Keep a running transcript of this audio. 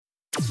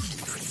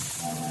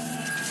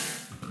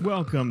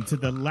Welcome to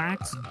the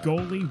Lax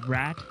Goalie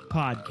Rat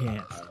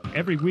Podcast.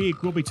 Every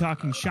week, we'll be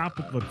talking shop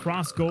with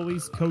lacrosse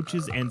goalies,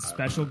 coaches, and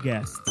special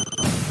guests.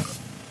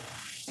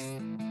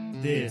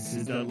 This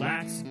is the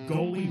Lax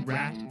Goalie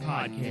Rat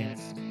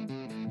Podcast.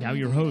 Now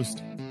your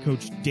host,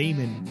 Coach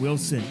Damon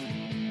Wilson.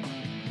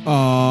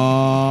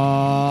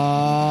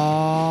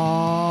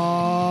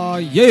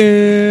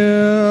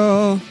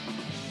 Yeah!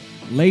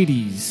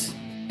 Ladies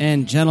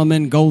and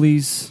gentlemen,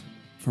 goalies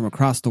from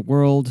across the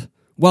world,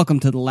 welcome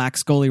to the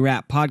Lax Goalie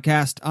Rat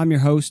Podcast. I'm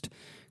your host,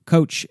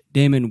 Coach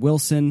Damon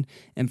Wilson,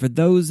 and for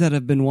those that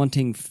have been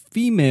wanting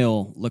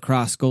female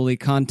lacrosse goalie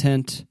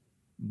content,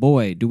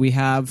 boy, do we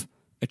have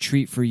a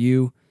treat for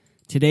you.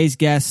 Today's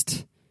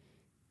guest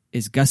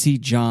is Gussie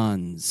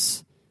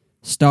Johns,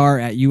 star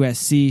at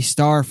USC,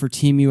 star for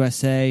Team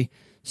USA,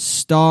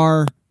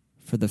 star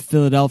for the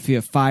Philadelphia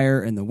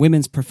Fire and the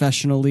Women's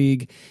Professional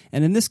League.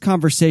 And in this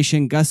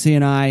conversation, Gussie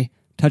and I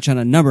touch on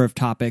a number of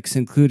topics,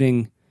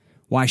 including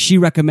why she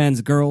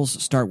recommends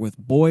girls start with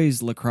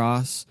boys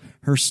lacrosse,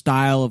 her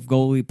style of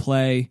goalie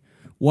play,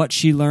 what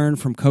she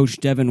learned from Coach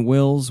Devin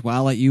Wills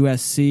while at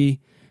USC,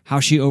 how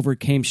she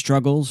overcame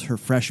struggles her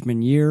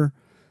freshman year,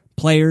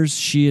 players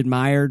she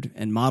admired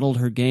and modeled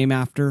her game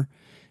after,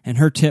 and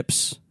her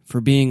tips for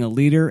being a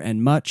leader,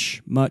 and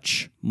much,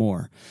 much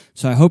more.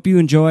 So I hope you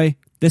enjoy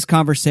this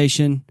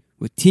conversation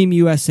with Team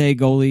USA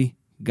goalie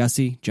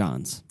Gussie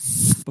Johns.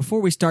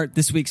 Before we start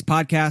this week's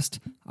podcast,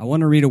 I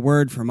want to read a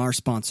word from our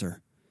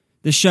sponsor.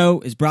 This show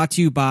is brought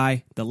to you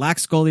by the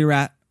Lax Goalie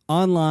Rat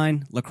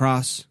online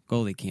lacrosse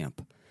goalie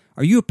camp.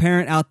 Are you a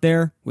parent out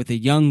there with a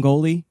young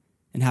goalie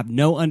and have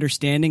no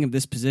understanding of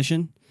this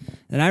position?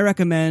 Then I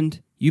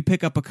recommend you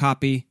pick up a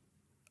copy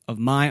of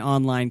my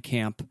online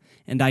camp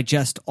and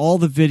digest all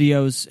the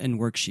videos and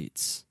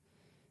worksheets.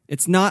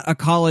 It's not a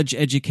college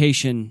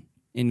education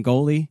in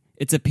goalie,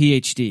 it's a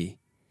PhD.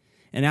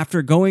 And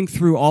after going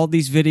through all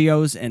these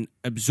videos and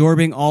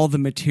absorbing all the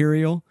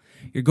material,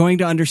 you're going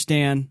to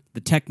understand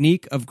the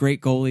technique of great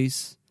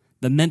goalies,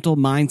 the mental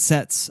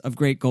mindsets of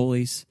great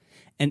goalies,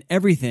 and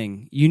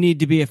everything you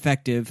need to be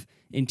effective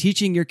in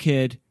teaching your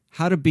kid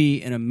how to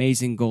be an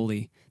amazing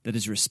goalie that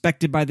is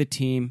respected by the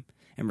team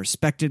and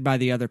respected by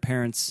the other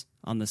parents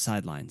on the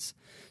sidelines.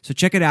 So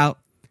check it out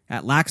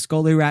at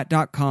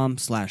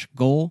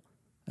laxgoalierat.com/goal.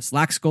 That's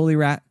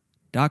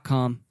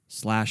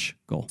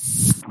laxgoalierat.com/goal.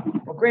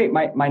 Well, great.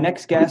 My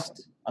next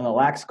guest on the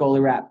Lax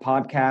Goalie Rat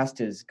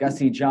podcast is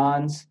Gussie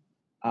Johns.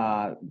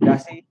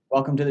 Gussie,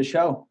 welcome to the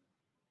show.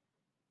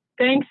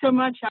 Thanks so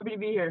much. Happy to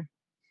be here.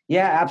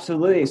 Yeah,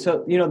 absolutely.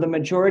 So, the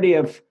majority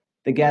of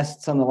the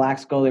guests on the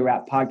Lax Goalie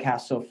Rat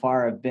podcast so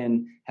far have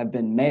been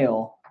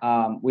male.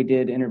 We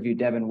did interview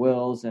Devin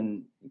Wills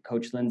and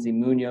Coach Lindsay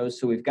Munoz,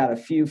 so we've got a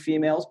few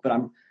females, but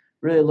I'm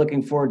really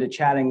looking forward to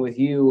chatting with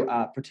you,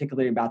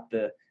 particularly about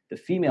the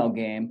female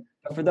game.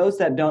 But for those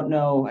that don't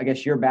know, I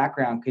guess, your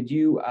background, could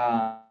you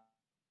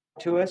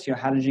to us,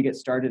 how did you get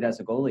started as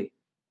a goalie?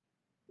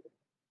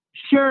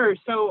 Sure.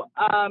 So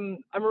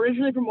I'm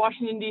originally from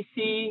Washington,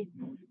 D.C.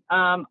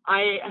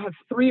 I have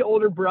three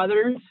older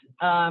brothers,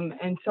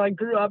 and so I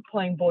grew up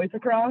playing boys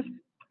lacrosse.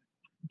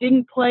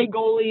 Didn't play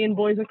goalie in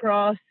boys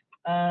lacrosse.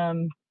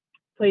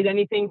 Played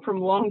anything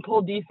from long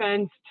pole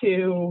defense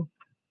to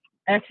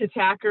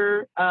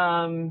ex-attacker.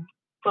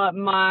 But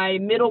my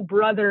middle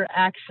brother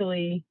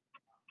actually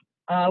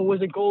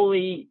was a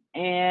goalie,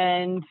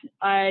 and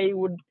I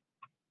would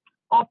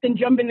often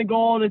jump in the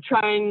goal to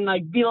try and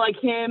be like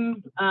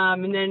him.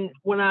 And then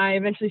when I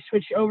eventually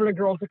switched over to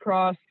girls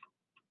lacrosse,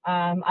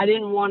 I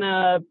didn't want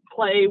to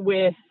play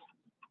with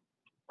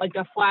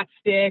a flat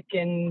stick,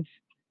 and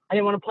I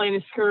didn't want to play in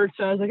a skirt.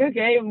 So I was like,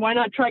 okay, why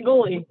not try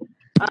goalie?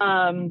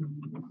 And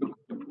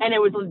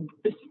the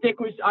stick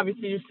was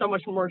obviously just so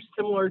much more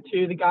similar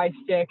to the guy's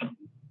stick.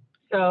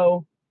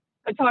 So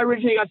that's how I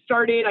originally got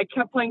started. I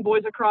kept playing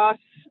boys lacrosse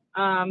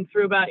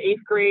through about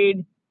 8th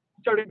grade,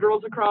 started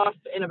girls lacrosse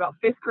in about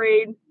 5th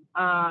grade,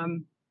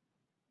 and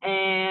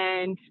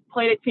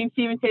played at St.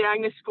 Stephen's St.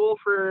 Agnes School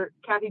for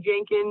Kathy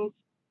Jenkins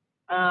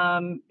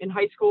in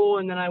high school.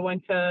 And then I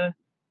went to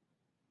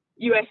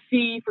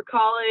USC for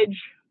college,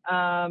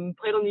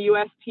 played on the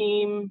US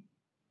team,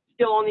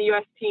 still on the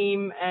US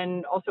team,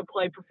 and also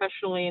played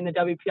professionally in the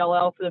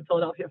WPLL for the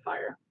Philadelphia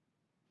Fire.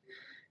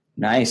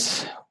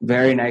 Nice.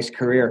 Very nice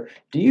career.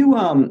 Do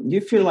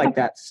you feel like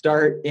that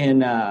start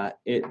in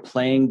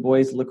playing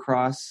boys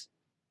lacrosse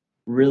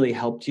really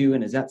helped you?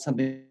 And is that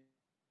something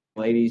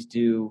ladies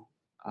do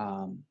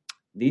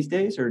these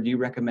days, or do you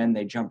recommend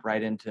they jump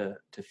right into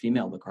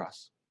female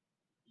lacrosse?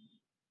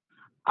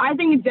 I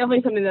think it's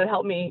definitely something that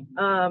helped me.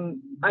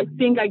 I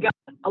think I got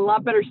a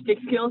lot better stick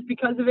skills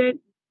because of it.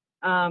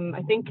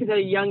 I think because at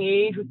a young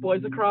age with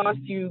boys lacrosse,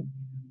 you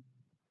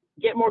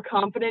get more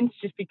confidence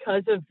just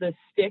because of the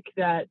stick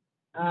that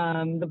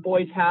the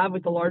boys have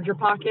with the larger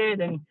pocket,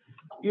 and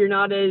you're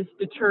not as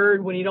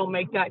deterred when you don't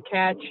make that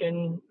catch.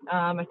 And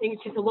I think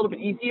it's just a little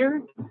bit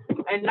easier.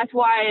 And that's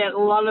why at a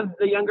lot of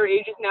the younger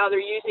ages now, they're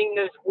using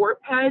those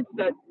warp pads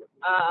that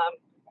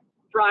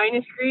Brian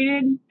has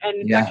created.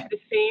 And it's actually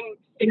the same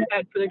stick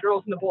pad for the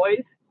girls and the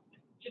boys.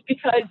 just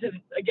because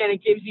again,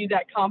 it gives you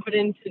that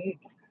confidence and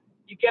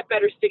you get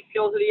better stick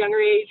skills at a younger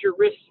age. Your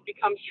wrists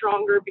become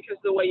stronger because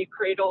of the way you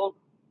cradle.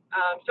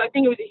 So I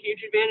think it was a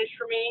huge advantage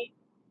for me.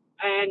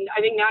 And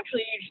I think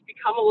naturally you just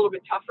become a little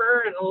bit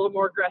tougher and a little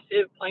more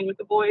aggressive playing with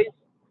the boys.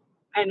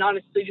 And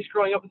honestly, just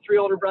growing up with 3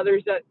 older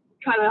brothers, that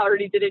kind of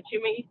already did it to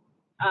me.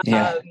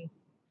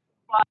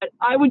 But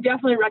I would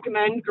definitely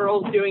recommend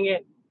girls doing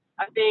it.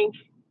 I think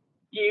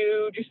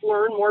you just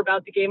learn more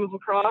about the game of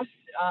lacrosse.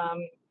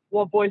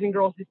 While boys and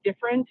girls is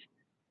different.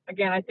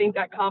 Again, I think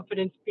that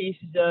confidence piece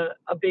is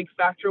a big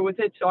factor with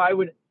it. So I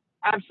would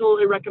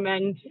absolutely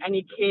recommend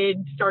any kid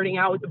starting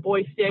out with the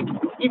boys stick,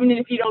 even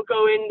if you don't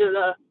go into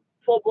the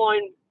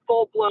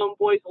full-blown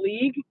boys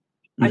league.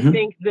 I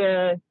think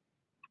the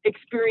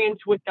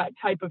experience with that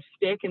type of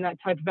stick and that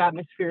type of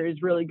atmosphere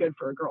is really good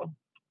for a girl.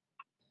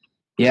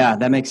 Yeah,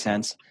 that makes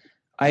sense.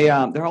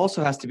 There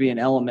also has to be an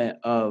element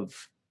of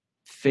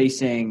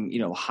facing,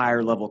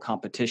 higher level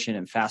competition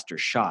and faster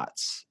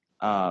shots.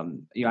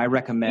 I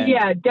recommend.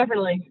 Yeah,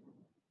 definitely.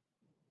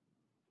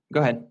 Go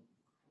ahead.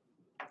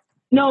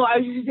 No, I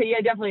was just going to say, yeah,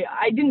 definitely.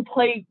 I didn't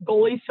play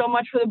goalie so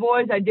much for the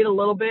boys. I did a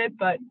little bit,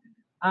 but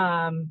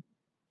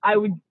I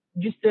would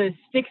just the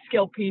stick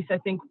skill piece, I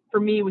think for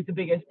me was the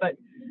biggest, but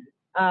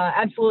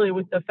absolutely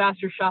with the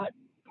faster shot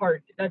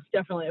part, that's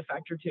definitely a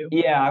factor too.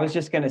 Yeah, I was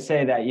just going to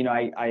say that,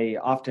 I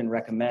often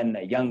recommend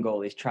that young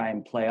goalies try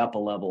and play up a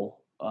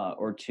level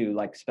or two,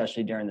 like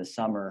especially during the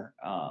summer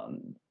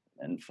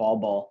and fall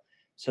ball,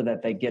 so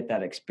that they get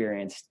that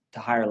experience to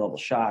higher level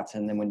shots.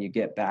 And then when you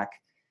get back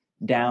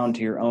down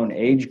to your own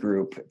age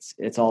group,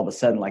 it's all of a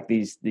sudden like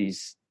these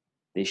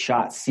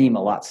shots seem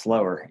a lot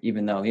slower,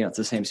 even though, it's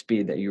the same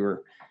speed that you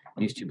were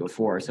used to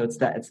before. So it's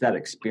that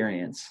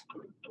experience.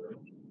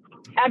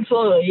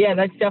 Absolutely. Yeah,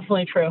 that's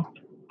definitely true.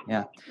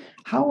 Yeah.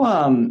 How,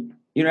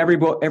 every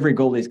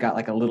goalie's got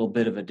like a little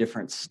bit of a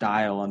different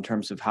style in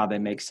terms of how they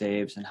make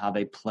saves and how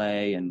they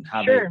play and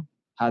how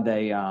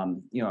they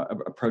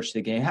approach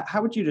the game.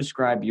 How would you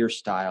describe your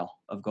style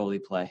of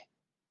goalie play?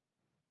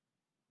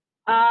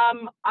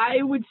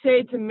 I would say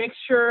it's a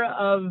mixture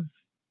of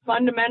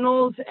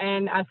fundamentals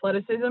and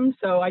athleticism.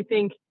 So I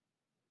think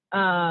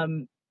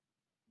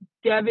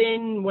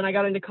Devin, when I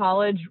got into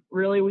college,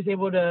 really was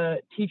able to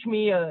teach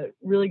me a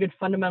really good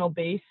fundamental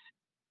base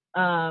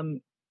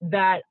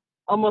that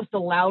almost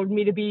allowed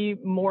me to be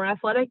more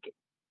athletic.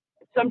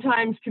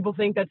 Sometimes people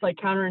think that's like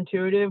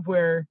counterintuitive,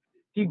 where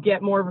if you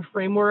get more of a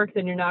framework,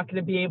 then you're not going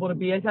to be able to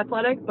be as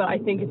athletic. But I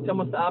think it's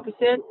almost the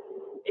opposite.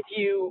 If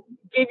you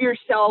give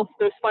yourself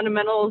those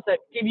fundamentals that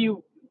give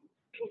you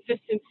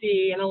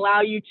consistency and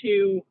allow you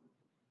to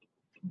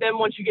then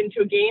once you get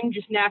into a game,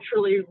 just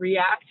naturally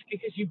react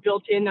because you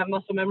built in that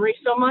muscle memory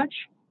so much,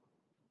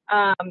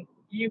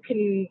 you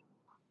can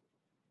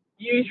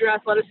use your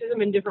athleticism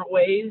in different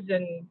ways.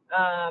 And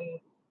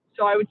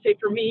so I would say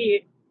for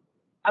me,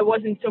 I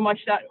wasn't so much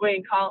that way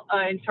in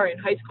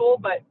high school,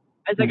 but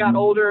as I got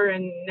older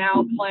and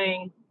now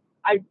playing,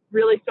 I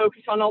really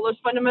focus on all those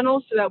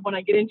fundamentals so that when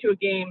I get into a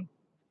game,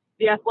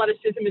 the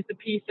athleticism is the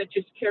piece that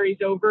just carries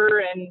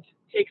over and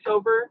takes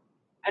over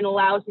and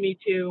allows me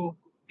to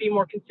be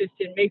more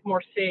consistent, make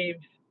more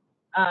saves.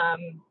 So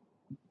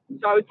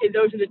I would say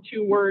those are the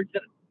 2 words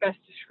that best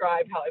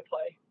describe how I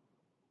play.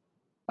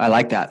 I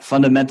like that.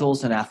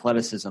 Fundamentals and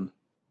athleticism.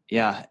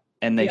 Yeah.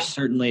 And they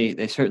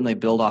certainly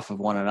build off of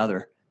one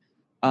another.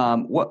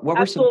 What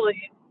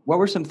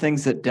were some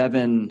things that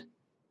Devin,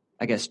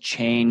 I guess,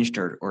 changed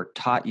or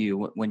taught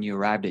you when you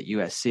arrived at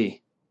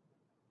USC?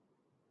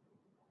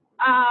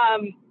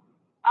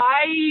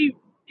 I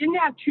didn't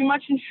have too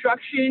much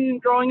instruction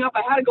growing up.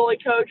 I had a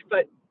goalie coach,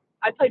 but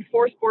I played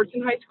 4 sports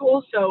in high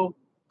school, so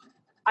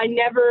I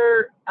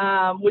never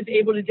was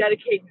able to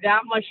dedicate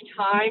that much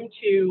time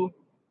to,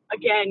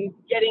 again,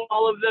 getting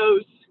all of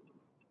those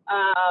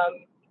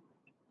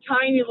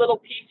tiny little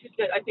pieces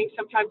that I think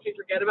sometimes we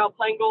forget about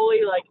playing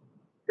goalie, like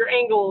your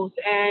angles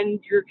and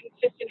your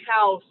consistent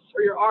house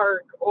or your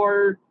arc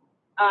or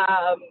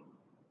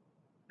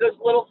those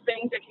little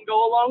things that can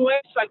go a long way.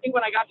 So I think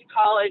when I got to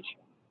college,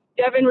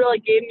 Devin really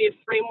gave me a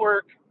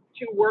framework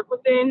to work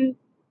within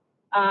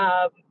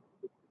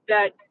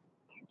that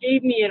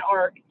gave me an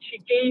arc. She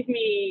gave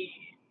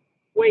me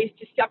ways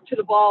to step to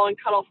the ball and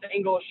cut off the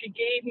angle. She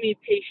gave me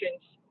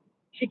patience.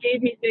 She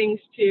gave me things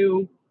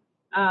to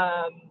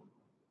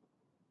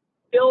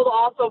build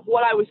off of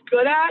what I was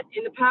good at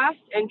in the past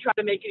and try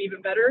to make it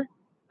even better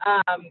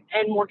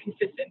and more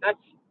consistent. That's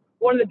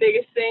one of the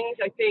biggest things.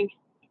 I think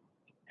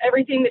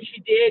everything that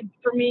she did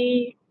for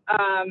me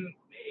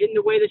in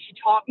the way that she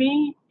taught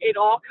me, it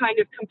all kind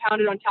of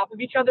compounded on top of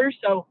each other.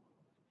 So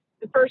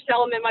the first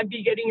element might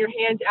be getting your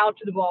hands out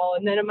to the ball,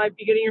 and then it might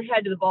be getting your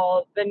head to the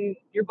ball, then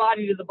your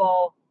body to the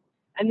ball,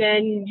 and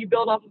then you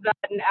build off of that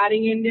and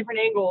adding in different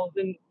angles.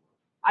 And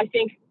I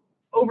think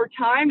over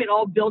time, it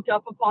all built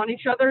up upon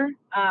each other.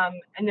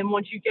 And then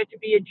once you get to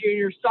be a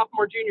junior,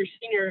 sophomore, junior,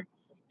 senior,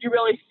 you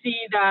really see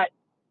that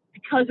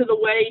because of the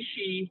way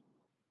she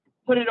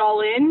put it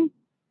all in,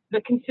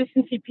 the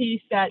consistency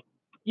piece that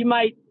you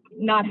might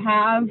not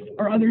have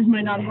or others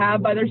might not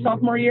have by their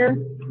sophomore year,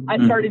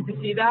 I started to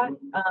see that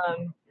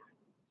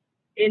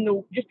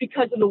just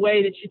because of the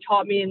way that she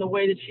taught me and the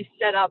way that she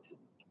set up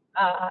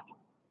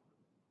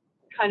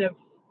kind of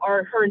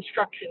her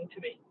instruction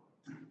to me.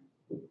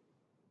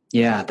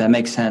 Yeah, that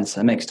makes sense.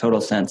 That makes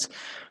total sense.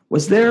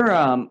 Was there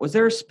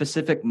a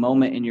specific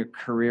moment in your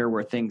career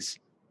where things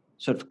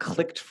sort of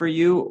clicked for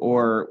you,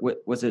 or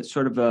was it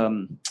sort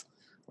of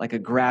like a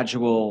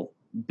gradual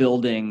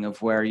building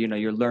of where,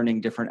 you're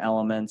learning different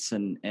elements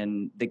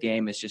and the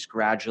game is just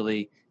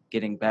gradually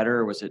getting better?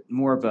 Or was it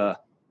more of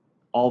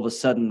all of a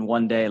sudden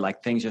one day,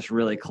 like things just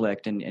really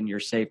clicked and your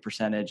save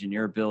percentage and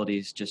your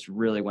abilities just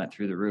really went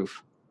through the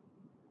roof?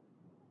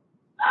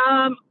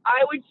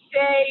 I would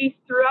say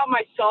throughout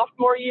my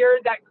sophomore year,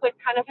 that click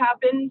kind of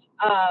happened.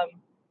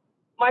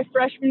 My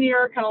freshman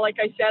year, kind of like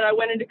I said, I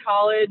went into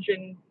college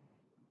and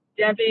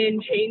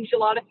Devin changed a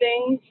lot of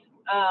things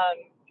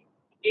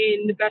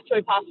in the best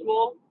way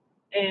possible.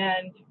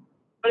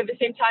 But at the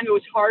same time, it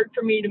was hard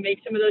for me to make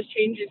some of those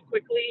changes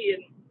quickly,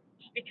 and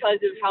just because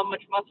of how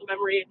much muscle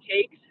memory it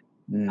takes.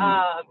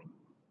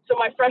 So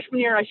my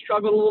freshman year, I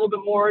struggled a little bit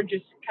more,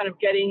 just kind of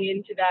getting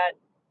into that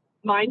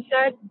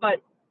mindset.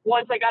 But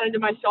once I got into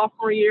my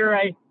sophomore year,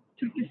 I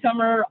took the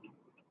summer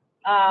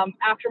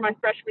after my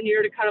freshman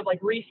year to kind of like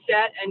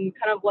reset and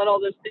kind of let all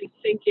those things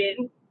sink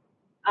in.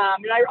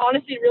 And I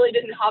honestly really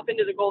didn't hop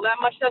into the goal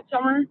that much that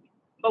summer.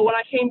 But when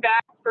I came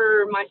back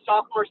for my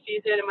sophomore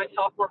season and my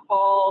sophomore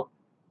fall,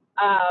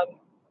 I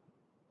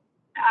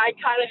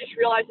kind of just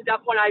realized at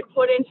that point I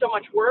put in so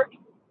much work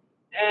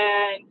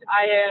and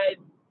I had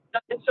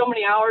done so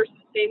many hours of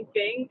the same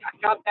thing. I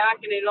got back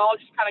and it all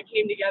just kind of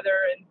came together.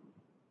 And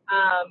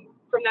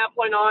from that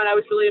point on, I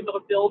was really able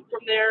to build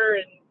from there.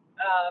 And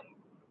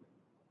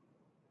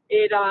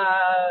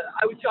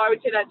I would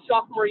say that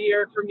sophomore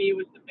year for me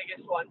was the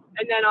biggest one.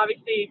 And then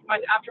obviously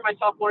after my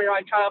sophomore year,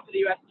 I tried out for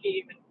the U.S.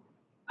 team. And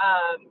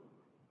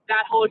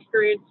that whole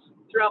experience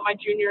throughout my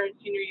junior and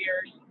senior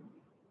years,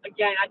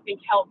 again, I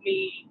think helped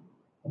me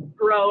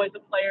grow as a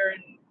player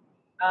and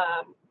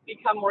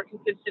become more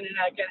consistent and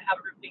again have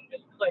everything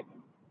just click.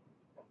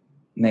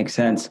 Makes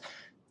sense.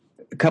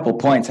 A couple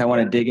points I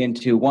want to dig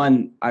into.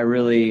 One, I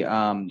really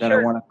I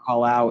want to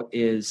call out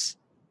is,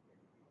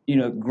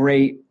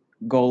 great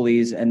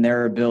goalies and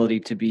their ability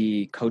to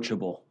be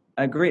coachable.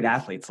 Great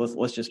athletes.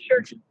 Let's just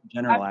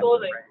generalize.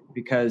 Absolutely. Right?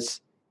 Because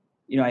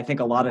I think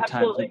a lot of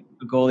times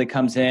a goalie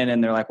comes in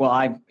and they're like, well,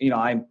 I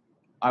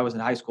was in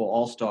high school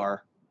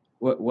all-star.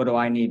 What do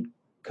I need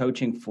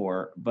coaching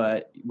for?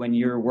 But when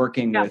you're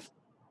working with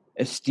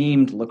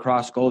esteemed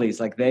lacrosse goalies,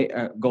 like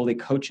goalie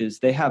coaches,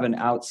 they have an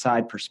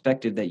outside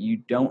perspective that you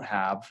don't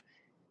have,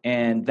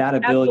 and that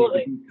ability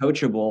to be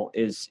coachable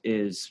is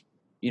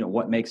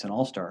what makes an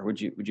all-star. Would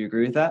you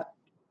agree with that?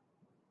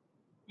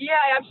 Yeah,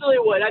 I absolutely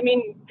would. I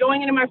mean,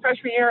 going into my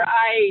freshman year,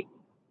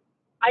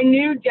 I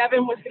knew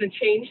Devin was going to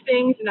change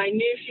things, and I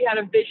knew she had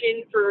a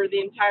vision for the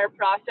entire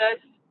process.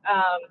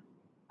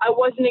 I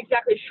wasn't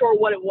exactly sure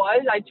what it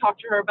was. I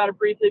talked to her about it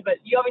briefly, but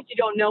you obviously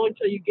don't know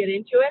until you get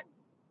into it.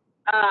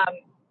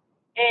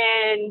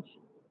 And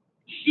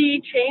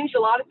she changed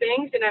a lot of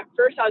things. And at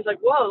first I was like,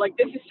 whoa, like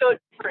this is so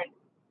different.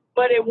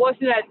 But it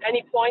wasn't at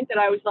any point that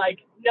I was like,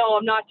 no,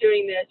 I'm not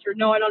doing this, or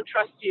no, I don't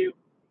trust you.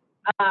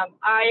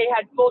 I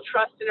had full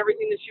trust in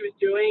everything that she was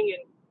doing.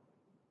 And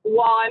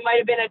while I might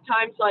have been at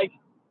times like,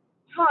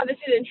 this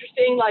is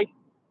interesting, like,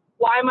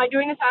 why am I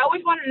doing this? I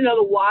always wanted to know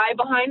the why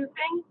behind the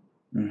thing.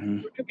 Mm-hmm.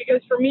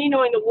 Because for me,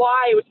 knowing the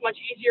why, it was much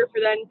easier for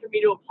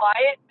me to apply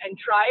it and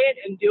try it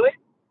and do it.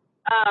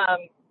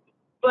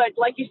 But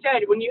like you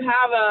said, when you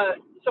have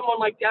someone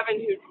like Devin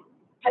who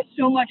has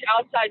so much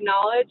outside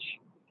knowledge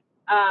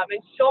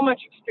and so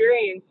much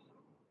experience,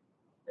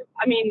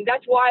 I mean,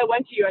 that's why I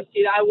went to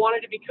USC. I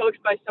wanted to be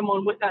coached by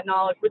someone with that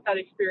knowledge, with that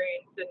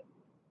experience. And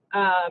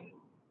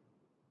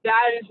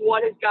that is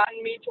what has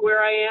gotten me to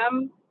where I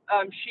am.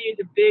 She is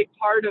a big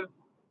part of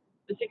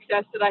the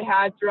success that I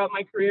had throughout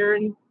my career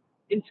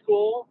in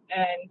school.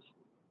 And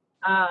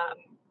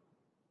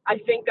I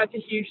think that's a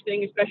huge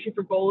thing, especially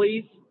for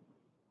goalies.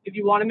 If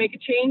you want to make a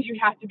change, you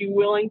have to be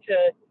willing to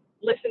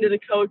listen to the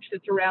coach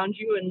that's around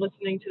you and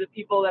listening to the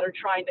people that are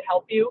trying to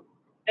help you,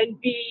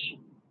 and be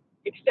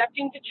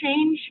accepting to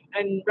change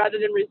and rather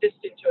than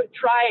resistant to it.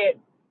 Try it,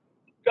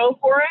 go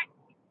for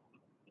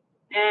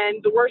it.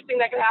 And the worst thing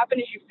that can happen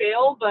is you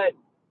fail, but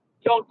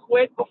don't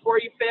quit before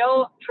you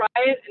fail. Try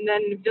it. And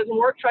then if it doesn't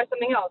work, try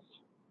something else.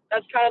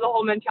 That's kind of the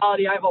whole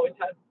mentality I've always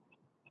had.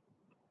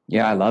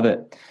 Yeah, I love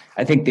it.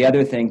 I think the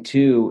other thing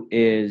too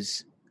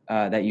is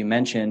that you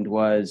mentioned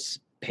was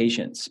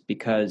patience,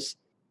 because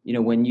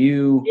when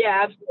you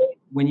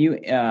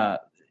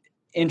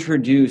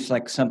introduce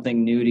like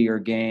something new to your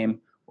game,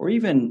 or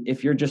even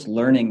if you're just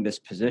learning this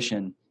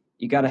position,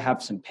 you got to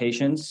have some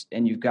patience,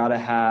 and you've got to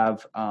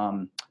have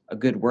a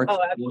good work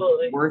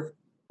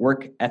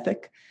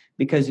ethic,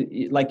 because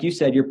like you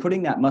said, you're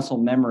putting that muscle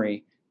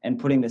memory and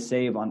putting the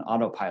save on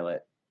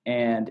autopilot,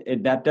 and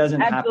that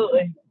doesn't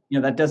happen.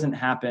 That doesn't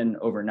happen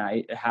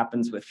overnight. It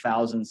happens with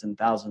thousands and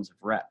thousands of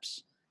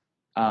reps.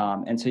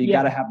 And so you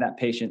got to have that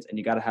patience, and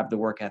you got to have the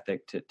work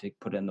ethic to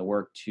put in the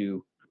work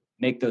to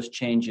make those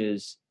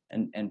changes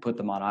and put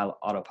them on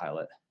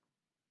autopilot?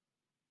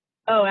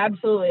 Oh,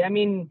 absolutely. I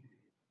mean,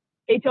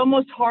 it's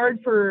almost hard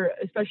for,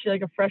 especially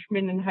like a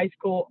freshman in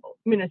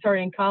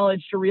in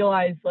college, to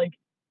realize, like,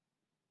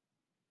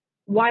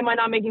 why am I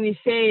not making these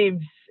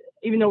saves?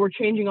 Even though we're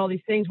changing all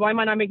these things, why am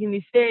I not making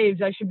these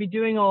saves? I should be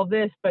doing all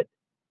this. But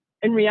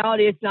in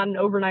reality, it's not an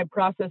overnight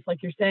process.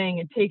 Like you're saying,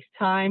 it takes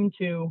time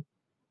to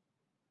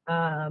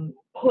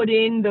put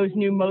in those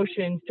new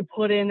motions, to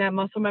put in that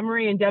muscle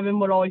memory. And Devin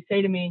would always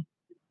say to me,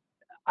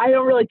 I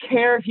don't really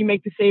care if you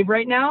make the save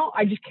right now.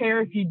 I just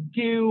care if you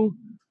do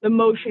the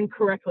motion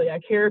correctly. I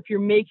care if you're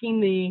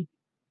making the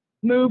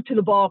move to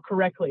the ball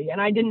correctly.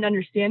 And I didn't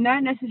understand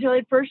that necessarily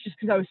at first, just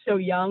because I was so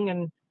young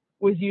and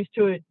was used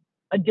to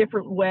a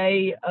different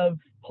way of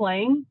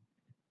playing.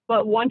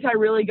 But once I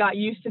really got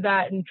used to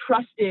that and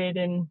trusted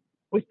and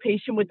was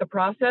patient with the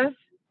process,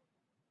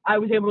 I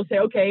was able to say,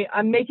 okay,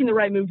 I'm making the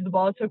right move to the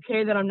ball. It's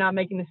okay that I'm not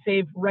making the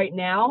save right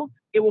now.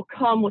 It will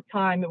come with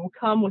time. It will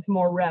come with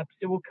more reps.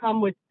 It will come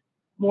with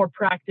more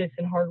practice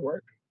and hard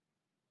work.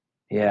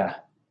 Yeah.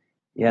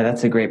 Yeah,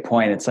 that's a great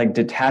point. It's like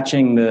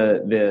detaching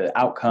the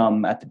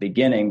outcome at the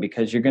beginning,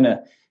 because you're going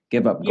to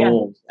give up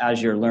goals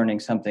as you're learning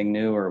something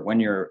new or when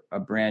you're a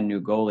brand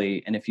new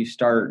goalie. And if you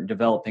start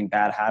developing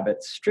bad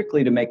habits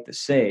strictly to make the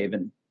save,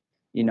 and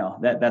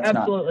that's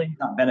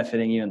not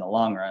benefiting you in the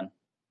long run.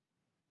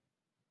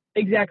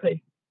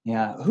 Exactly.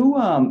 Yeah. Who,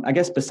 I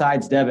guess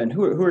besides Devin,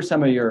 who are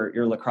some of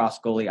your lacrosse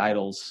goalie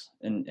idols,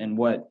 and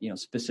what,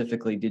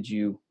 specifically did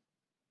you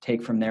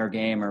take from their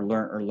game or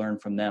learn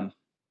from them?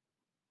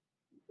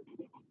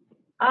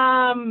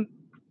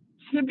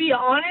 To be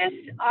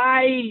honest,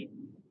 I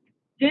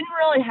didn't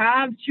really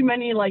have too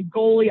many like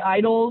goalie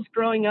idols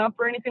growing up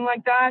or anything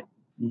like that.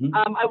 Mm-hmm.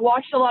 I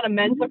watched a lot of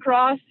men's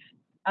lacrosse,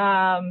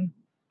 and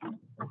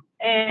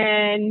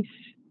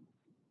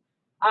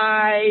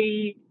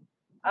I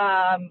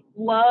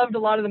loved a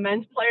lot of the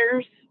men's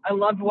players. I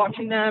loved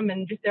watching them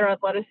and just their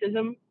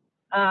athleticism.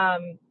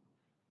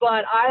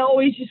 But I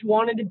always just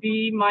wanted to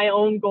be my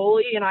own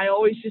goalie, and I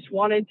always just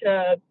wanted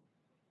to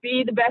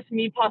be the best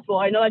me possible.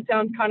 I know that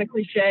sounds kind of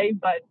cliche,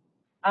 but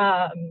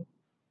I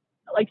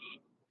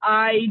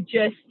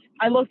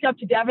looked up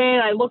to Devin.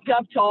 I looked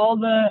up to all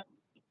the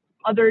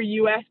other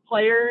U.S.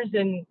 players,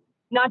 and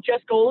not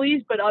just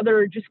goalies, but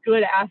other just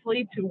good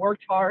athletes who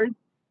worked hard.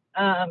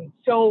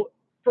 So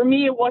for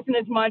me, it wasn't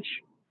as much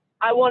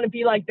I want to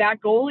be like that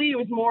goalie. It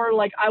was more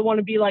like I want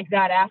to be like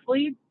that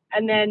athlete,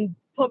 and then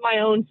put my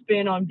own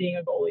spin on being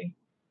a goalie.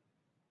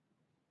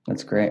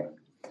 That's great.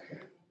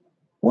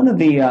 One of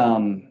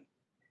the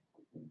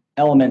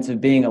elements of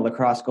being a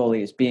lacrosse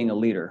goalie is being a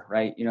leader,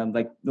 right?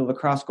 Like the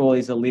lacrosse goalie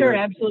is a leader. Sure,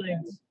 absolutely.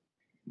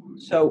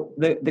 So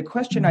the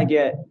question I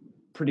get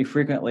pretty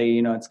frequently,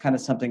 it's kind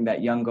of something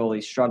that young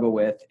goalies struggle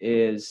with,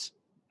 is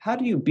how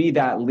do you be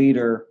that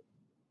leader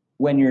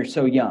when you're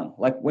so young?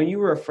 Like when you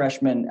were a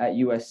freshman at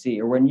USC,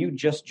 or when you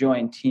just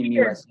joined Team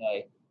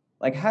USA,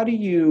 like how do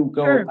you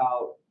go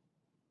about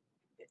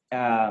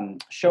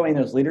showing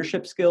those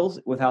leadership skills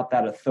without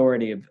that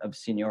authority of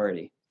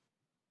seniority?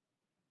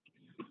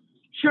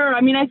 Sure.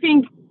 I mean, I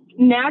think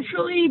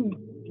naturally,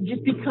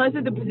 just because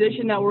of the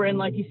position that we're in,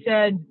 like you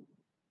said,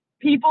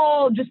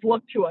 people just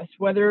look to us,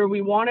 whether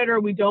we want it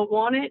or we don't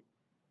want it.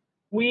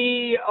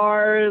 We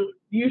are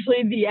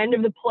usually the end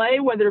of the play,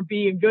 whether it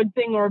be a good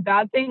thing or a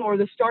bad thing, or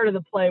the start of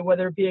the play,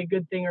 whether it be a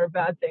good thing or a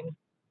bad thing.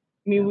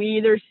 I mean, we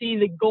either see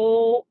the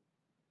goal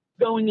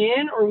going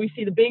in, or we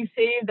see the big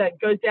save that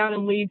goes down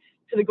and leads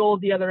to the goal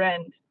at the other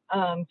end.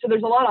 So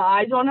there's a lot of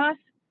eyes on us.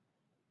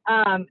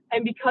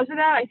 And because of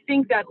that, I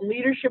think that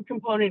leadership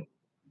component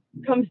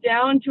comes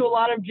down to a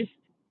lot of just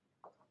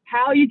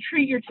how you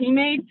treat your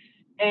teammates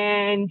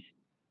and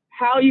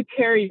how you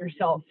carry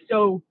yourself.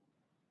 So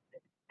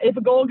if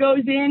a goal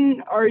goes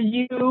in, are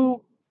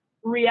you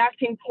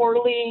reacting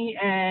poorly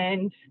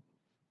and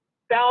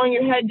bowing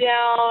your head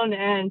down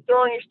and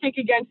throwing your stick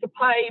against the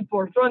pipe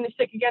or throwing the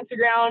stick against the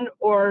ground?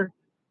 Or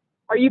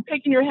are you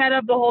picking your head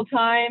up the whole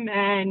time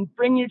and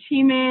bringing your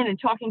team in and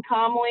talking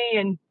calmly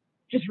and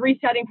just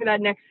resetting for that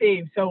next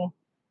save? So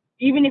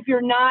even if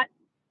you're not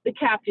the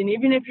captain,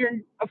 even if you're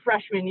a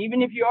freshman,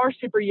 even if you are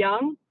super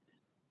young,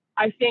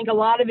 I think a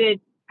lot of it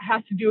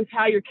has to do with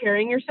how you're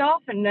carrying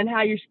yourself and then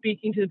how you're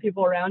speaking to the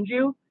people around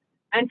you.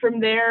 And from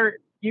there,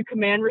 you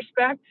command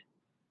respect.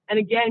 And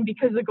again,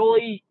 because the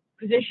goalie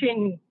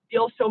position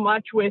deals so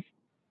much with,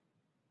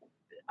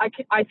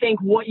 I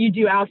think, what you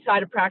do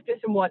outside of practice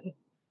and what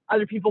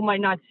other people might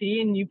not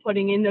see, and you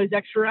putting in those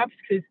extra reps,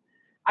 because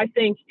I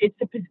think it's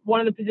one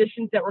of the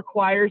positions that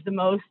requires the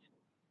most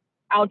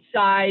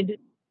outside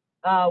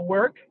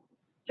work.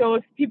 So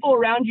if people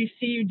around you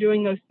see you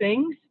doing those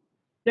things,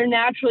 they're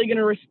naturally going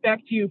to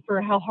respect you for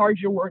how hard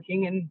you're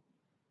working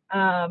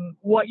and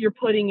what you're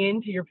putting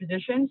into your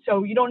position.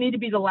 So you don't need to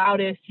be the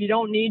loudest. You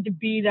don't need to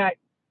be that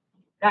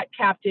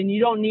captain.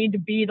 You don't need to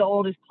be the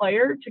oldest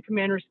player to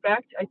command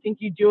respect. I think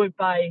you do it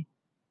by,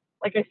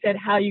 like I said,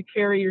 how you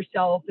carry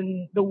yourself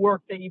and the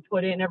work that you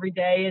put in every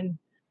day, and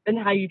then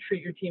how you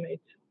treat your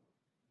teammates.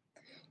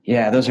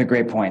 Yeah, those are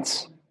great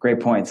points. Great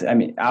points. I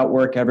mean,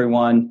 outwork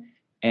everyone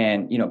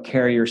and,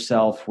 carry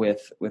yourself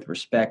with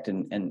respect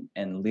and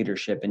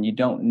leadership. And you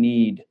don't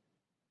need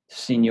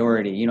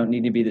seniority. You don't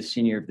need to be the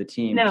senior of the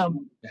team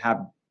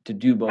to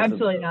do both.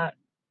 Absolutely not.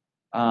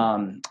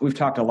 We've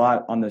talked a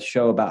lot on this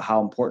show about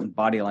how important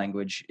body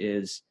language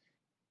is,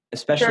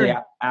 especially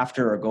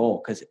after a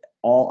goal, because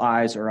all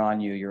eyes are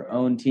on you, your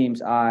own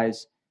team's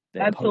eyes,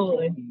 the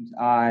opposing team's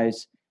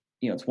eyes.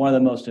 It's one of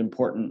the most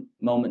important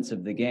moments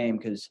of the game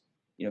because,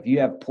 if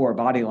you have poor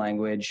body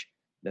language,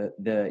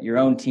 your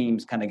own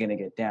team's kind of going to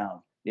get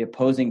down. The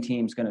opposing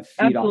team's going to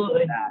feed off of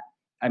that.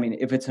 I mean,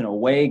 if it's an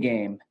away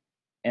game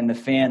and the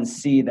fans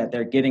see that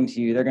they're getting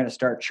to you, they're going to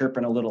start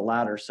chirping a little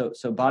louder.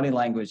 So body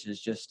language is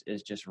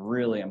just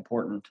really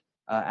important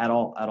at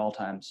all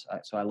times.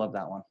 So I love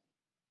that one.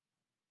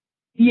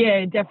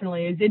 Yeah, it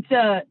definitely is. It's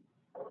a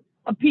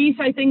piece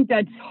I think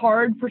that's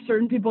hard for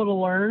certain people to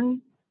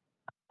learn.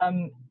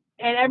 And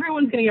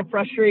everyone's going to get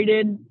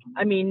frustrated.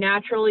 I mean,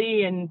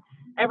 naturally, and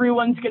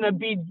everyone's going to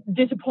be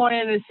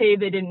disappointed in a save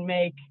they didn't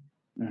make.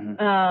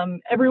 Mm-hmm.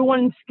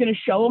 Everyone's going to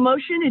show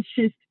emotion. It's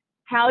just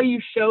how you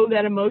show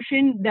that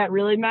emotion that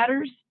really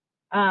matters.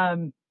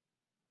 I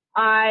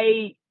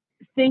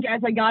think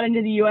as I got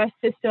into the U.S.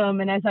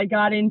 system and as I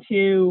got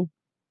into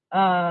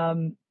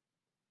college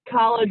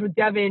with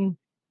Devin,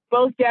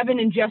 both Devin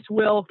and Jess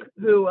Wilk,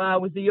 who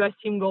was the U.S.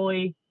 team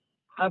goalie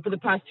for the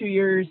past 2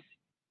 years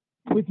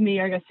with me,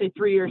 I gotta say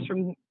 3 years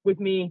with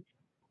me,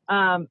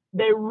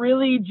 they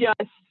really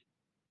just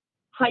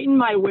heightened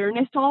my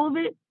awareness to all of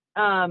it,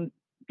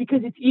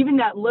 because it's even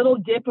that little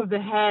dip of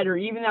the head or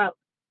even that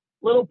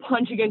little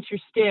punch against your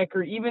stick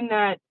or even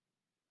that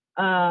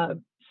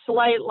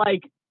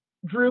slight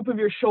droop of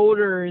your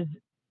shoulders,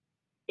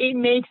 it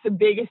makes the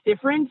biggest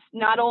difference,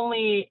 not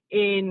only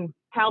in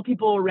how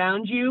people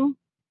around you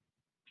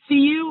see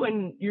you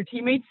and your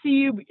teammates see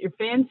you, your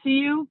fans see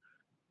you,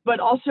 but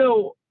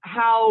also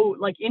how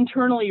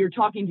internally you're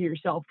talking to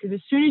yourself. Because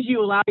as soon as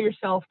you allow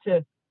yourself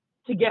to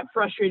get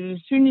frustrated,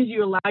 as soon as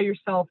you allow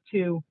yourself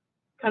to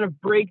kind of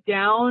break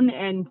down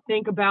and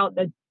think about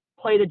the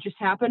play that just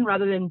happened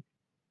rather than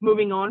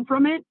moving on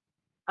from it,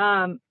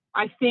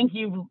 I think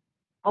you've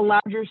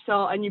allowed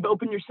yourself and you've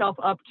opened yourself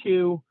up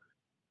to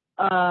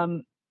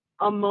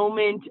a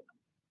moment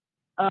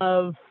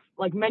of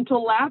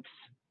mental lapse,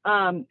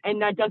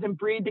 and that doesn't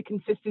breed the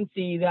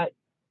consistency that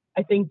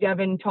I think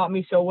Devin taught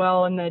me so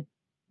well, and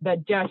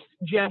that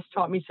Jess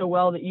taught me so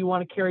well, that you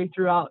want to carry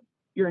throughout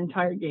your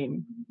entire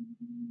game.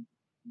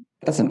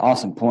 That's an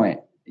awesome point.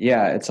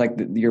 Yeah, it's like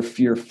your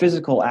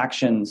physical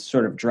actions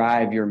sort of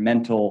drive your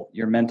mental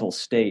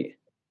state.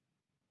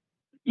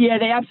 Yeah,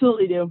 they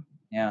absolutely do.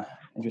 Yeah,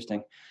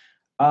 interesting.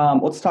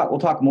 We'll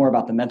talk more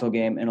about the mental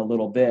game in a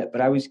little bit,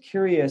 but I was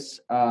curious,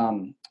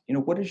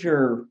 what is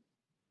your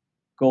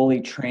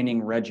goalie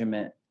training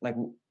regimen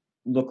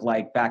look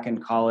like back in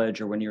college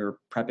or when you were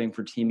prepping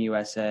for Team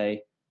USA?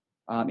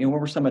 What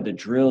were some of the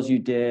drills you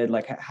did?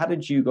 How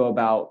did you go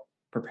about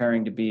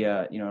preparing to be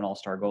an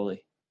all-star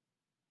goalie?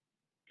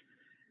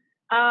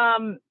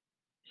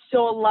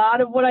 So a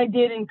lot of what I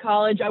did in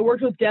college, I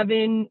worked with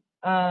Devin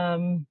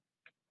 2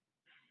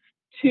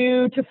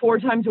 to 4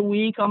 times a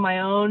week on my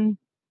own.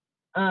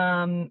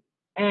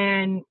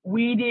 And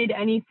we did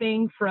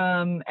anything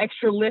from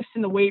extra lifts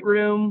in the weight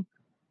room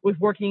with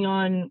working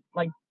on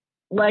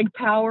leg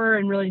power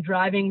and really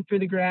driving through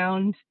the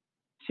ground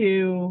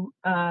to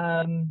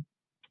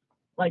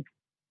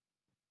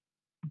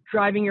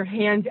driving your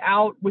hands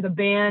out with a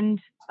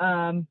band.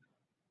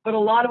 But a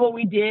lot of what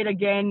we did,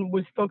 again,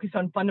 was focused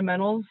on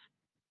fundamentals,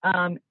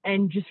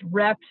 and just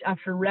reps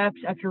after reps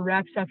after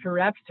reps after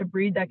reps to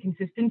breed that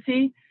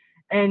consistency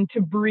and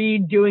to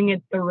breed doing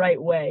it the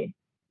right way.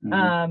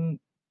 Mm-hmm.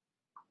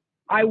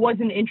 I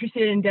wasn't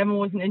interested, and Devin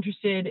wasn't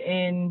interested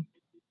in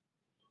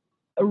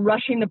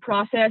rushing the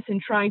process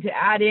and trying to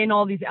add in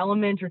all these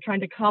elements or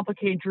trying to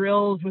complicate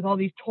drills with all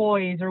these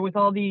toys or with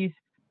all these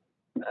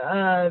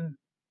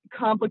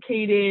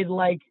complicated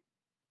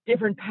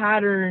different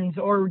patterns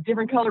or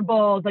different color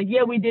balls.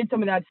 Yeah, we did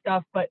some of that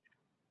stuff, but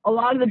a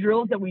lot of the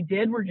drills that we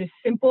did were just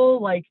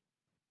simple,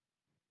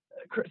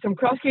 some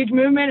cross cage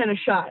movement and a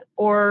shot,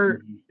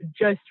 or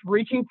just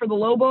reaching for the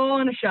low ball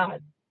and a shot.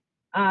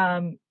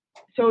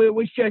 So it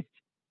was just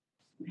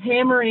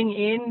hammering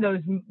in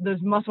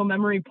those muscle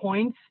memory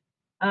points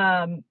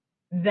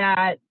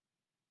that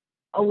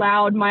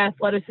allowed my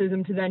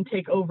athleticism to then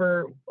take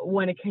over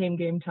when it came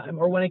game time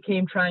or when it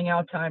came trying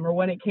out time or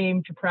when it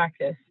came to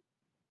practice.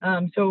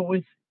 So it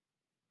was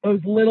those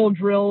little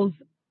drills,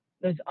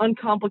 those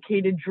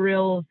uncomplicated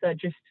drills that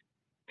just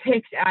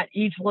picked at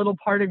each little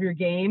part of your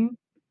game,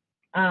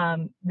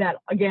 that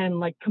again,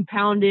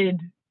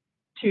 compounded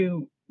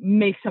to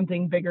make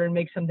something bigger and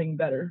make something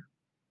better.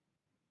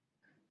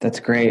 That's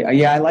great.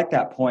 Yeah, I like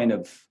that point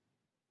of,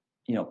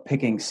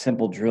 picking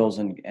simple drills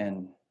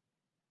and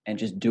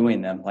just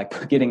doing them,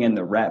 getting in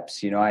the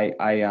reps. I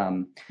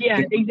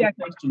get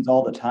exactly questions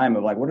all the time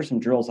of what are some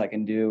drills I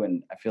can do,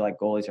 and I feel like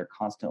goalies are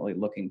constantly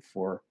looking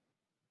for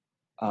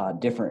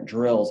different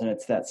drills, and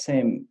it's that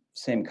same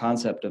same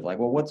concept of like,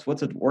 well,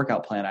 what's a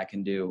workout plan I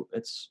can do?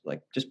 It's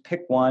like, just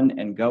pick one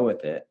and go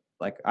with it.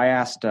 Like I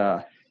asked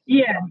Doc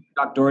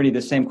Doherty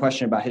the same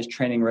question about his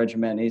training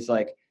regimen. He's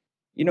like,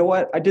 you know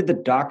what? I did the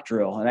doc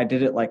drill and I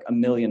did it like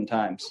 1,000,000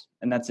 times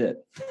and that's it.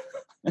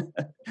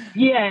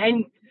 Yeah.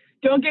 And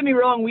don't get me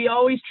wrong. We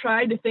always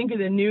tried to think of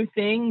the new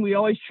thing. We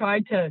always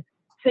tried to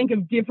think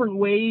of different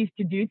ways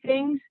to do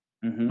things.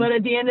 Mm-hmm. But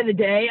at the end of the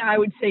day, I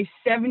would say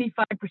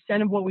 75%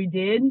 of what we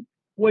did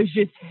was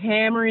just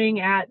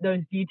hammering at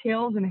those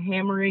details and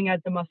hammering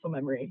at the muscle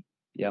memory.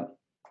 Yep.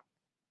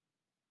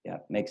 Yeah,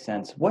 makes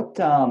sense. What,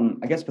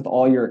 I guess with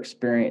all your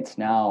experience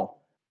now,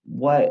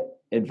 what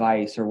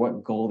advice or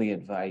what goalie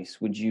advice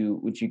would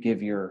you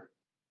give your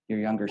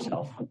younger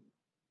self?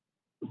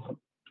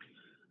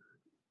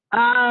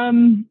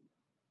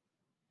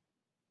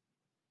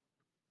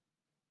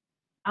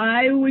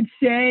 I would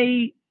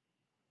say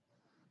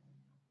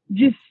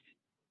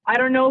I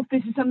don't know if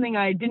this is something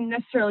I didn't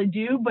necessarily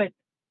do, but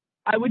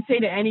I would say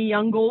to any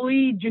young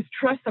goalie, just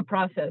trust the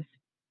process.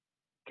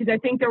 Because I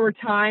think there were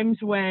times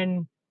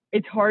when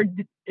it's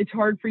hard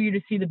for you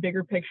to see the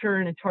bigger picture,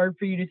 and it's hard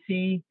for you to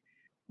see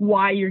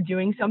why you're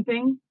doing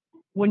something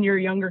when you're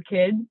a younger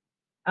kid.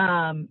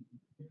 And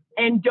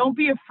don't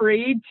be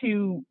afraid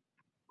to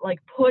like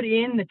put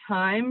in the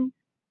time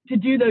to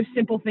do those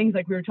simple things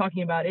like we were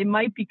talking about. It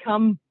might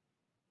become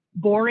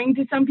boring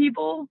to some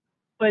people,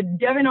 but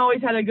Devin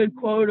always had a good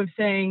quote of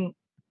saying,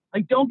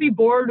 like, don't be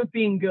bored with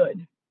being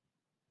good.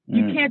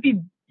 You can't be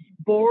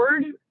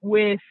bored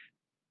with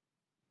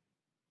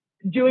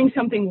doing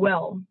something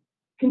well.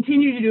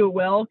 Continue to do it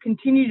well,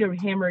 continue to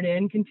hammer it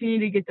in, continue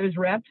to get those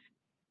reps.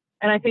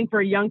 And I think for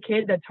a young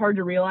kid, that's hard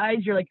to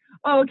realize. You're like,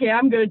 oh, okay,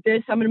 I'm good at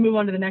this. I'm going to move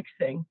on to the next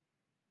thing.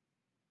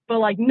 But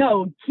like,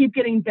 no, keep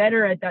getting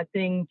better at that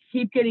thing.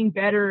 Keep getting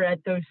better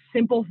at those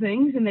simple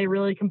things. And they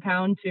really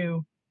compound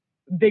to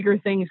bigger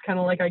things, kind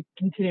of like I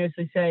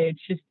continuously say.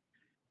 It's just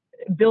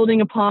building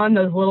upon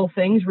those little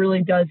things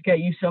really does get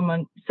you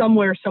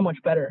somewhere so much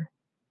better.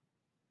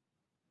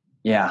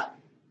 Yeah,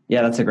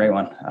 that's a great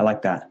one. I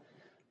like that.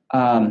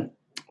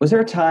 Was there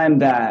a time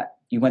that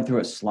you went through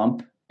a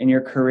slump in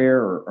your career,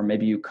 or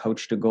maybe you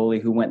coached a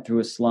goalie who went through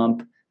a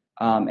slump?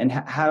 And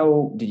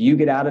how did you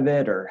get out of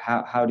it, or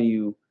how do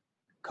you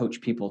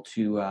coach people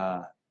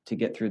to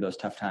get through those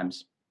tough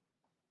times?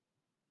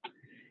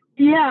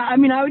 Yeah, I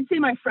mean, I would say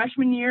my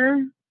freshman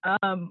year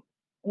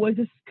was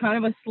kind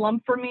of a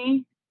slump for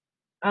me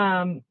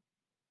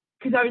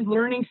because I was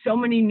learning so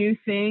many new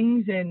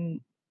things, and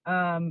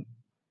I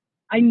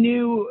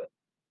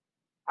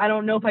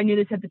don't know if I knew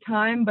this at the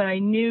time, but I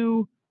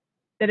knew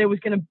that it was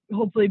going to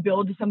hopefully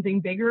build to something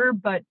bigger.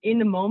 But in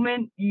the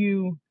moment,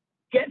 you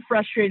get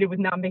frustrated with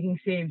not making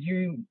saves.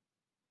 Because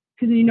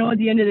at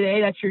the end of the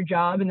day, that's your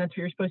job and that's what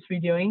you're supposed to be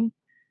doing.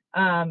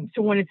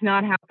 So when it's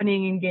not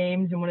happening in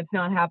games and when it's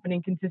not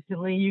happening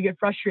consistently, you get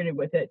frustrated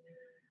with it,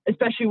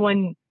 especially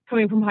when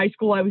coming from high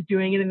school, I was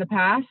doing it in the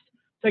past.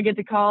 So I get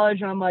to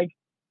college and I'm like,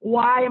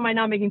 why am I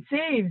not making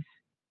saves?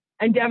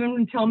 And Devin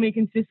would tell me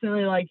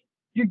consistently, like,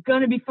 you're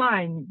going to be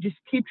fine. Just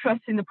keep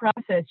trusting the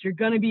process. You're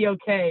going to be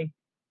okay.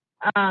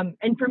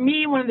 And for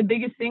me, one of the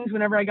biggest things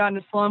whenever I got in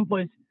a slump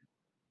was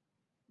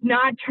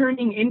not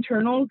turning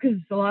internal, because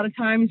a lot of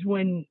times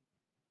when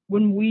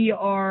we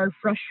are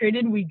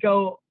frustrated, we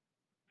go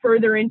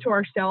further into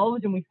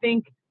ourselves and we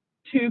think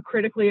too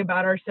critically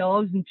about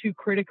ourselves and too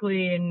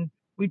critically, and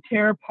we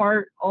tear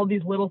apart all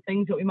these little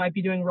things that we might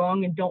be doing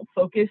wrong and don't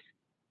focus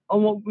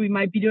on what we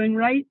might be doing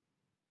right.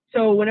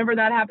 So whenever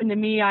that happened to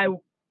me, I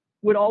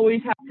would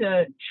always have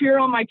to cheer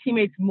on my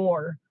teammates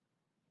more,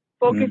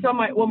 focus on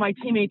what my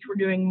teammates were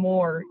doing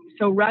more.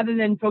 So rather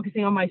than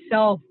focusing on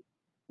myself,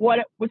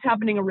 what was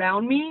happening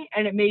around me,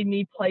 and it made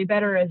me play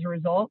better as a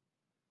result,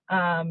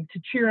 to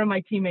cheer on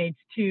my teammates,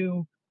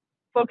 to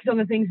focus on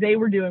the things they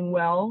were doing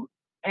well,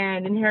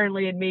 and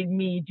inherently it made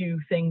me do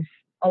things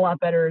a lot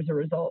better as a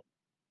result.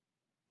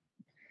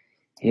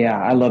 Yeah,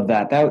 I love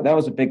that. That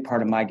was a big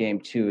part of my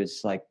game too,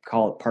 is like,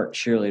 call it part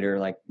cheerleader.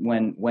 Like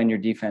when your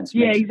defense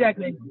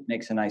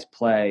makes a nice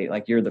play,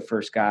 like you're the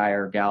first guy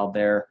or gal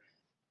there,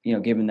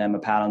 giving them a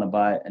pat on the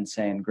butt and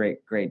saying,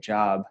 great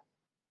job.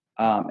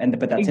 But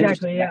that's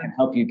interesting. Yeah. That can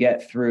help you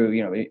get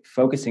through,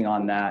 focusing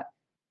on that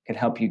can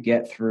help you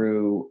get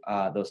through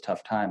those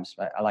tough times.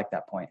 I like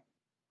that point.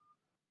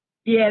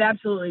 Yeah, it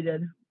absolutely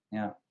did.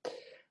 Yeah.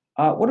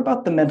 What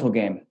about the mental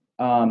game?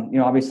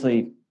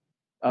 Obviously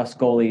us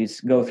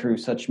goalies go through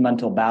such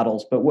mental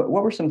battles, but what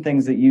were some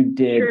things that you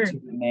did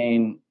to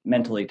remain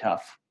mentally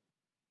tough?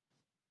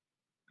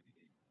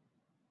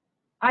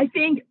 I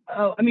think,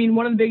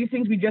 one of the biggest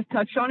things, we just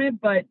touched on it,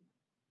 but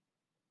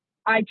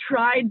I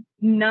tried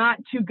not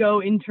to go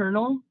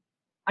internal.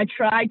 I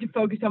tried to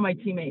focus on my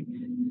teammates.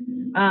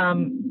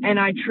 And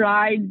I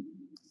tried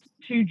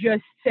to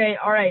just say,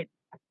 all right,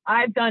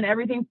 I've done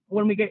everything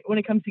when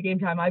it comes to game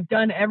time. I've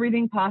done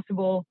everything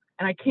possible,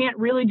 and I can't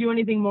really do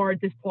anything more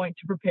at this point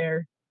to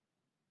prepare.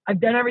 I've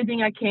done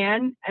everything I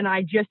can, and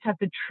I just have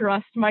to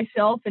trust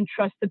myself and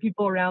trust the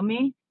people around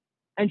me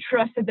and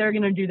trust that they're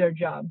going to do their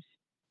jobs.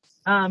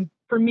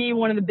 for me,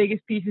 one of the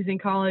biggest pieces in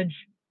college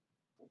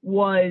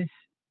was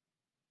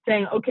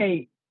saying,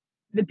 okay,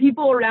 the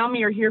people around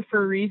me are here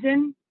for a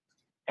reason,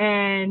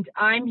 and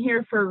I'm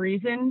here for a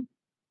reason,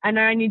 and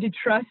I need to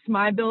trust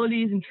my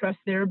abilities and trust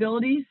their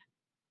abilities.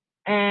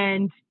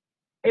 And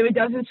if it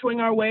doesn't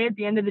swing our way at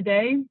the end of the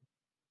day,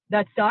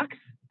 that sucks,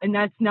 and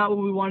that's not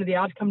what we wanted the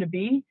outcome to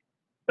be.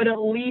 But at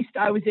least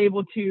I was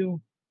able to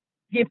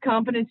give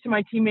confidence to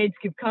my teammates,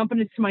 give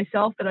confidence to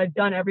myself that I've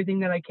done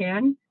everything that I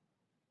can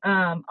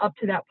up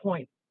to that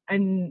point.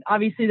 And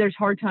obviously there's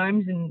hard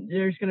times, and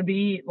there's going to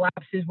be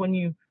lapses when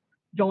you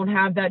don't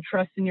have that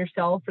trust in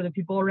yourself or the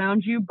people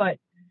around you. But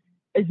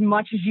as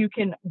much as you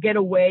can get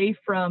away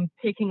from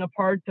picking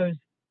apart those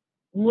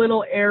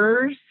little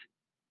errors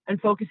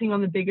and focusing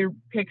on the bigger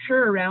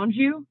picture around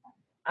you,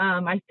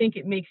 I think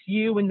it makes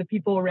you and the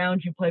people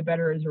around you play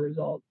better as a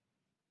result.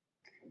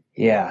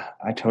 Yeah,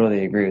 I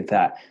totally agree with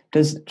that.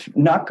 Does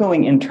not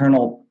going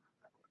internal,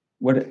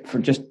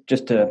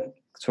 just to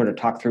sort of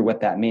talk through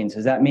what that means,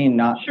 does that mean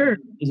not, Sure.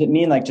 Does it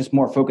mean like just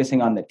more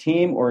focusing on the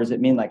team, or does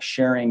it mean like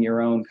sharing your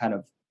own kind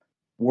of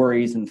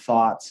worries and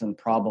thoughts and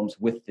problems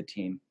with the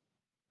team?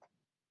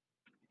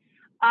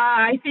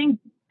 I think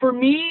for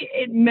me,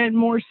 it meant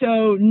more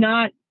so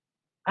not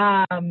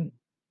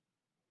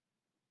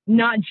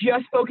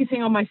just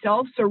focusing on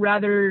myself, so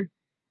rather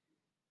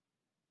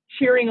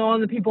cheering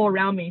on the people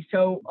around me.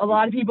 So a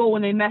lot of people,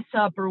 when they mess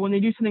up or when they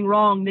do something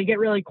wrong, they get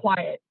really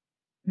quiet.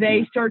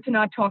 They start to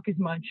not talk as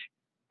much.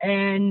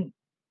 And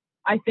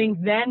I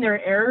think then their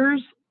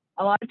errors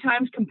a lot of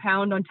times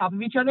compound on top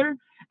of each other.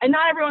 And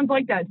not everyone's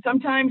like that.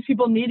 Sometimes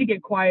people need to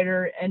get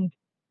quieter and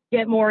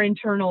get more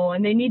internal,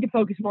 and they need to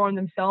focus more on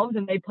themselves,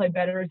 and they play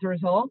better as a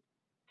result.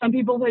 Some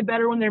people play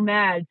better when they're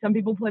mad. Some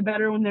people play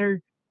better when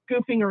they're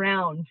goofing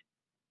around.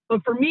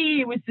 But for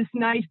me, it was this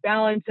nice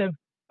balance of,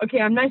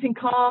 okay, I'm nice and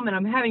calm and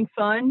I'm having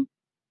fun,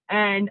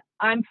 and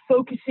I'm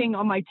focusing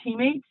on my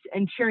teammates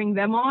and cheering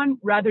them on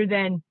rather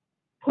than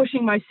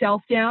pushing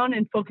myself down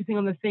and focusing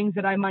on the things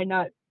that I might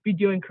not be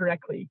doing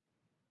correctly.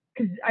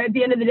 Because at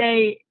the end of the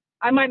day,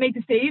 I might make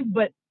the save,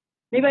 but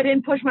maybe I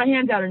didn't push my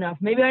hands out enough.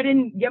 Maybe I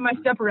didn't get my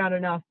step around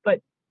enough. But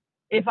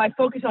if I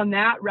focus on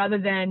that rather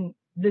than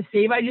the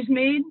save I just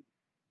made,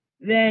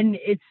 then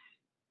it's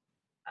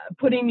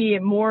putting me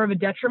at more of a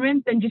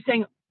detriment than just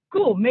saying,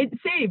 cool, made the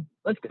save,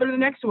 let's go to the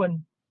next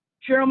one,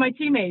 cheer on my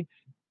teammates,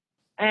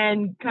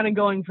 and kind of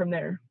going from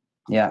there.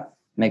 Yeah,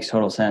 makes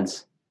total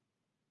sense.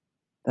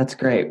 That's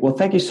great. Well,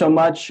 thank you so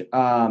much.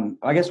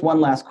 I guess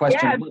one last question.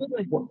 Yeah,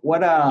 absolutely.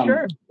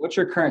 Sure. What's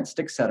your current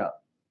stick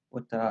setup?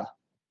 What are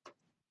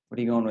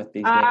you going with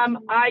these days?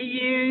 I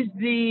use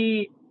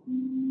the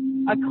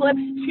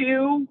Eclipse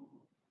 2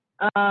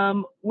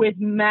 with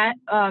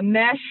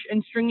mesh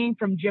and stringing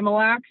from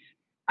Gimalax.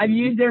 I've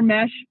used their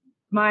mesh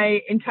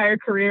my entire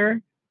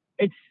career.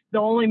 It's the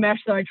only mesh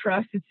that I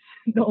trust. It's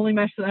the only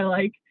mesh that I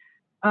like.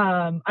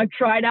 I've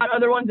tried out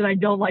other ones and I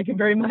don't like it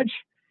very much.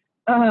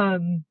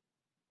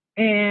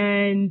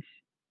 And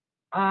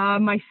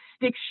my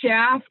stick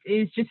shaft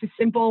is just a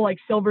simple like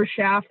silver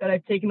shaft that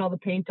I've taken all the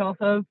paint off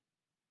of.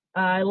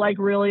 I like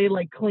really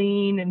like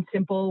clean and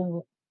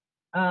simple,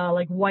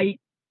 like white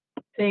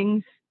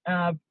things,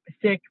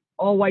 stick,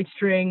 all white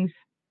strings,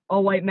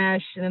 all white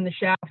mesh, and then the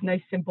shaft,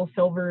 nice simple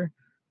silver,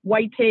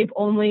 white tape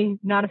only,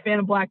 not a fan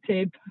of black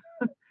tape.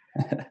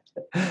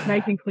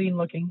 Nice and clean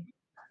looking.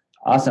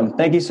 Awesome.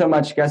 Thank you so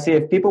much, Gussie.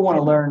 If people want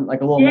to learn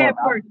like a little more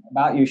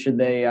about you,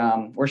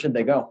 where should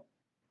they go?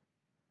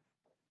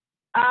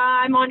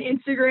 I'm on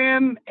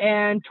Instagram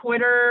and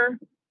Twitter,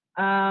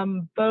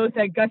 both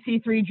at Gussie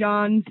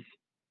Johns.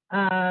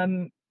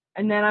 And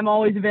then I'm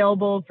always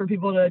available for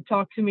people to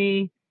talk to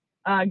me,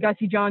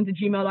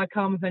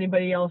 GussieJohns@gmail.com if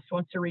anybody else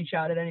wants to reach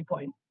out at any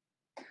point.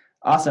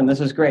 Awesome. This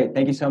was great.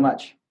 Thank you so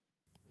much.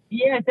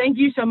 Yeah, thank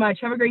you so much.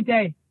 Have a great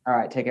day. All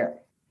right. Take care.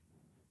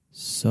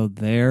 So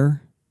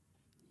there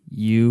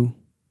you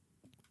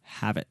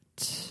have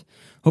it.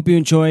 Hope you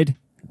enjoyed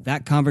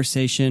that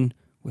conversation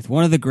with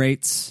one of the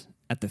greats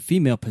at the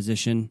female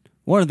position,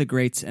 one of the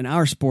greats in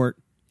our sport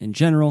in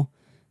general.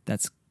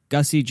 That's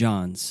Gussie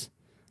Johns.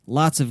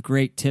 Lots of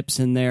great tips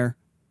in there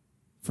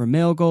for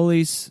male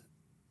goalies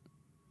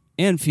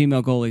and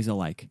female goalies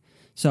alike.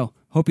 So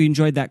hope you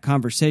enjoyed that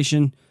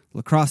conversation.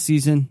 Lacrosse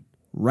season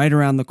right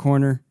around the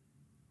corner.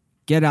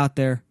 Get out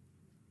there.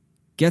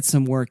 Get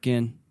some work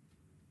in.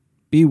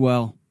 Be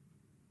well.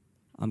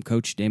 I'm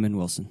Coach Damon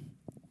Wilson.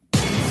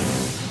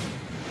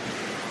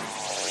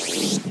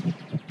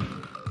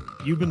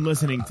 You've been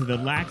listening to the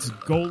Lax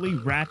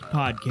Goalie Rat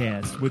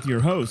Podcast with your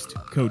host,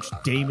 Coach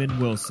Damon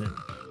Wilson.